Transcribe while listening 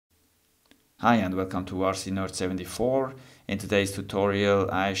Hi and welcome to RC Nerd 74. In today's tutorial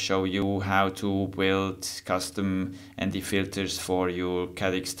I show you how to build custom ND filters for your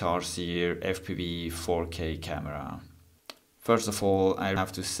CADDX Tarsier FPV 4K camera. First of all, I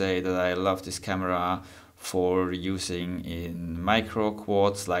have to say that I love this camera for using in micro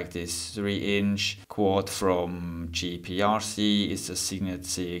quads like this 3-inch quad from GPRC. It's a Signet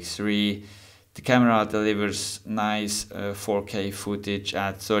CX3. The camera delivers nice 4K footage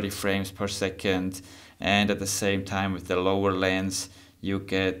at 30 frames per second, and at the same time with the lower lens you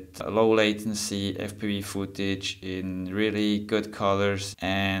get low latency FPV footage in really good colors,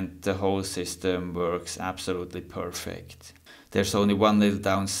 and the whole system works absolutely perfect. There's only one little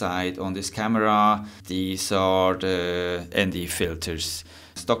downside on this camera. These are the ND filters.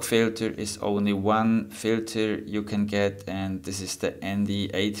 Stock filter is only one filter you can get, and this is the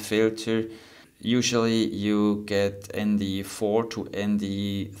ND8 filter. Usually you get ND4 to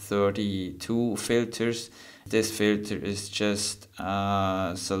ND32 filters. This filter is just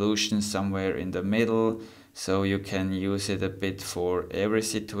a solution somewhere in the middle, so you can use it a bit for every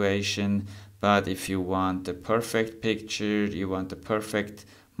situation. But if you want the perfect picture, you want the perfect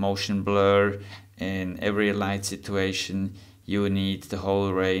motion blur in every light situation, you need the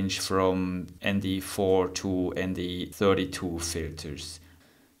whole range from ND4 to ND32 filters.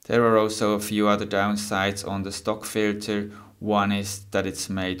 There are also a few other downsides on the stock filter. One is that it's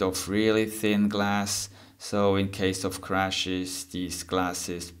made of really thin glass, so in case of crashes these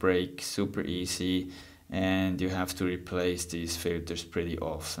glasses break super easy and you have to replace these filters pretty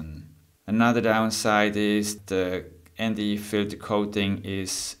often. Another downside is the ND filter coating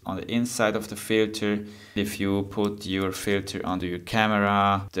is on the inside of the filter. If you put your filter under your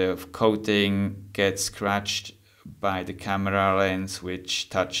camera, the coating gets scratched by the camera lens, which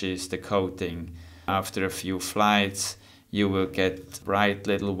touches the coating. After a few flights you will get a bright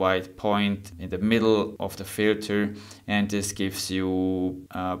little white point in the middle of the filter, and this gives you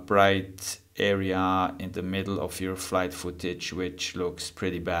a bright area in the middle of your flight footage, which looks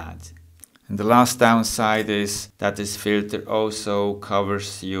pretty bad. And the last downside is that this filter also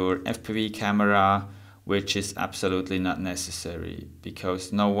covers your FPV camera, which is absolutely not necessary,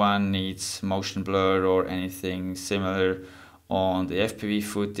 because no one needs motion blur or anything similar on the FPV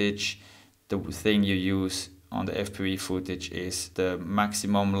footage. The thing you use on the FPV footage is the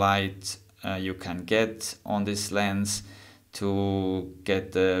maximum light you can get on this lens to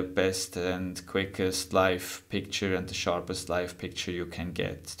get the best and quickest live picture and the sharpest live picture you can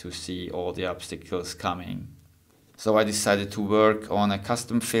get to see all the obstacles coming. So I decided to work on a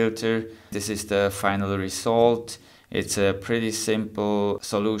custom filter. This is the final result. It's a pretty simple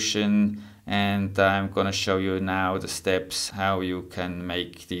solution, and I'm gonna show you now the steps how you can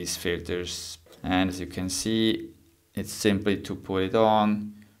make these filters. And as you can see, it's simply to put it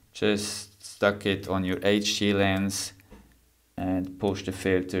on. Just stuck it on your HG lens and push the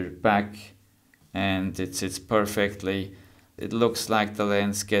filter back, and it sits perfectly. It looks like the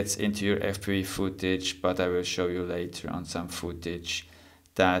lens gets into your FPV footage, but I will show you later on some footage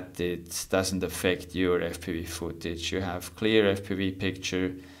that it doesn't affect your FPV footage. You have clear FPV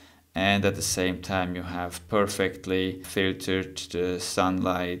picture, and at the same time you have perfectly filtered the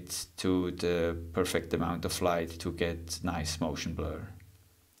sunlight to the perfect amount of light to get nice motion blur.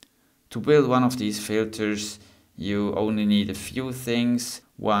 To build one of these filters you only need a few things.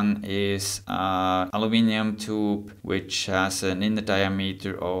 One is an aluminum tube which has an inner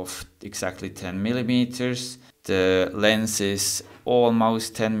diameter of exactly 10 millimeters. The lens is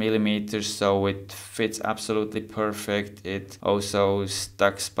almost 10 millimeters, so it fits absolutely perfect. It also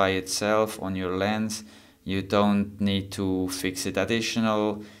sticks by itself on your lens. You don't need to fix it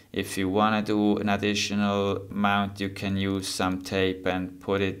additional. If you want to do an additional mount, you can use some tape and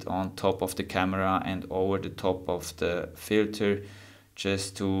put it on top of the camera and over the top of the filter,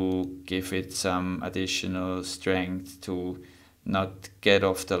 just to give it some additional strength to not get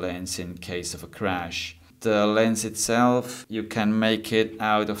off the lens in case of a crash. The lens itself, you can make it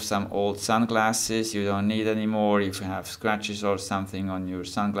out of some old sunglasses you don't need anymore. If you have scratches or something on your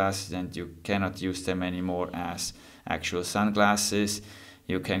sunglasses and you cannot use them anymore as actual sunglasses,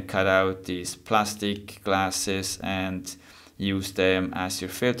 you can cut out these plastic glasses and use them as your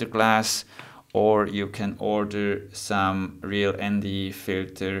filter glass, or you can order some real ND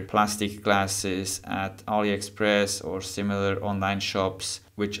filter plastic glasses at AliExpress or similar online shops,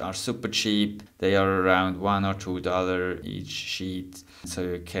 which are super cheap. They are around $1 or $2 each sheet, so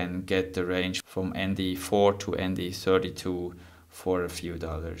you can get the range from ND4 to ND32 for a few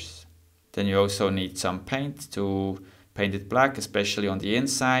dollars. Then you also need some paint to paint it black, especially on the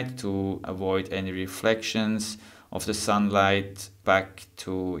inside, to avoid any reflections of the sunlight back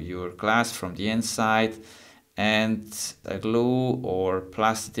to your glass from the inside, and a glue or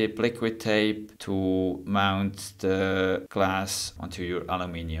plastic liquid tape to mount the glass onto your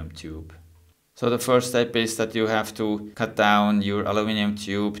aluminium tube. So the first step is that you have to cut down your aluminium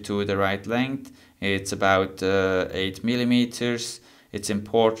tube to the right length. It's about 8 millimeters. It's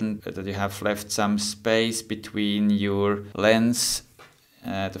important that you have left some space between your lens,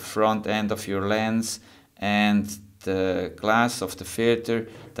 the front end of your lens, and the glass of the filter,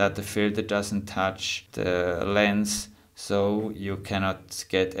 that the filter doesn't touch the lens, so you cannot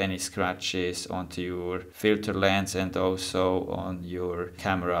get any scratches onto your filter lens and also on your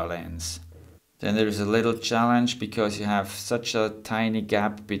camera lens. Then there is a little challenge because you have such a tiny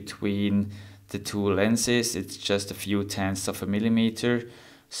gap between the two lenses. It's just a few tenths of a millimeter,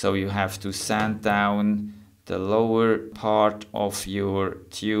 so you have to sand down the lower part of your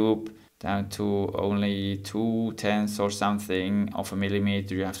tube down to only 2/10 or something of a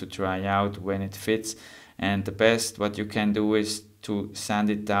millimeter. You have to try out when it fits, and the best what you can do is to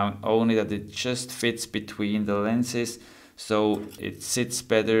sand it down only that it just fits between the lenses, so it sits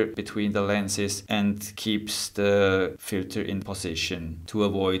better between the lenses and keeps the filter in position to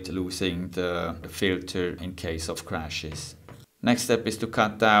avoid losing the filter in case of crashes. Next step is to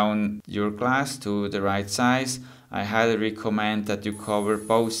cut down your glass to the right size. I highly recommend that you cover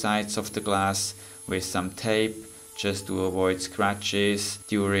both sides of the glass with some tape just to avoid scratches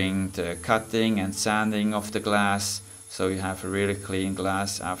during the cutting and sanding of the glass, so you have a really clean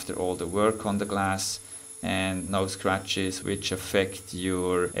glass after all the work on the glass and no scratches which affect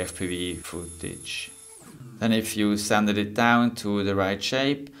your FPV footage. Then if you sanded it down to the right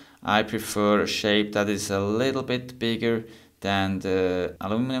shape, I prefer a shape that is a little bit bigger than the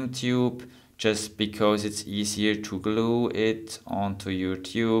aluminum tube, just because it's easier to glue it onto your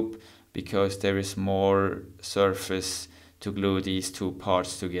tube because there is more surface to glue these two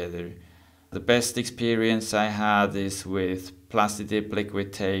parts together. The best experience I had is with plastic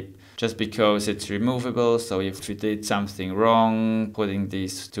liquid tape, just because it's removable, so if you did something wrong putting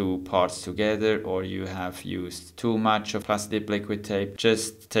these two parts together, or you have used too much of plastic liquid tape,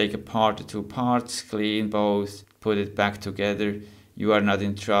 just take apart the two parts, clean both, put it back together. You are not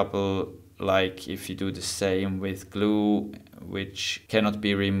in trouble like if you do the same with glue, which cannot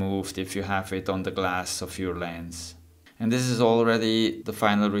be removed if you have it on the glass of your lens. And this is already the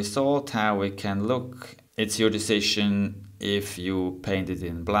final result, how it can look. It's your decision if you paint it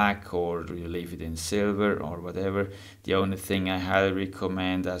in black or you leave it in silver or whatever. The only thing I highly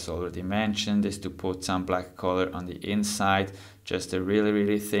recommend, as already mentioned, is to put some black color on the inside, just a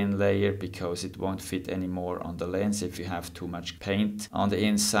really thin layer, because it won't fit anymore on the lens if you have too much paint on the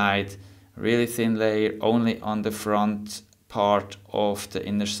inside. Really thin layer only on the front part of the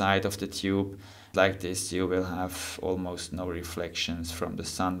inner side of the tube. Like this you will have almost no reflections from the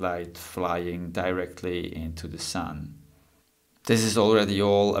sunlight flying directly into the sun. This is already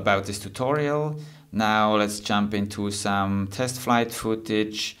all about this tutorial. Now let's jump into some test flight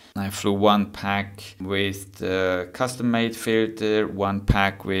footage. I flew one pack with the custom-made filter, one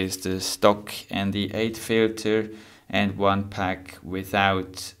pack with the stock ND8 filter, and one pack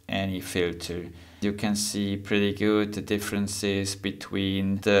without any filter. You can see pretty good the differences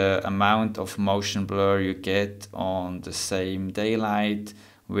between the amount of motion blur you get on the same daylight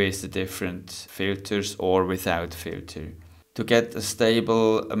with the different filters or without filter. To get a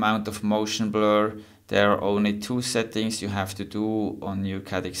stable amount of motion blur, there are only two settings you have to do on your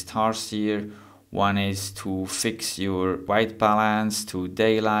CADDX Tarsier. One is to fix your white balance to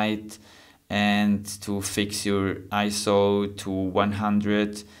daylight and to fix your ISO to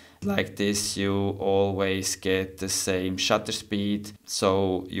 100. Like this you always get the same shutter speed,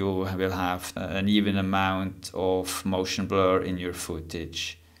 so you will have an even amount of motion blur in your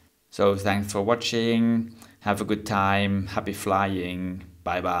footage. So thanks for watching, have a good time, happy flying,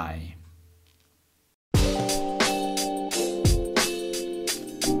 bye bye.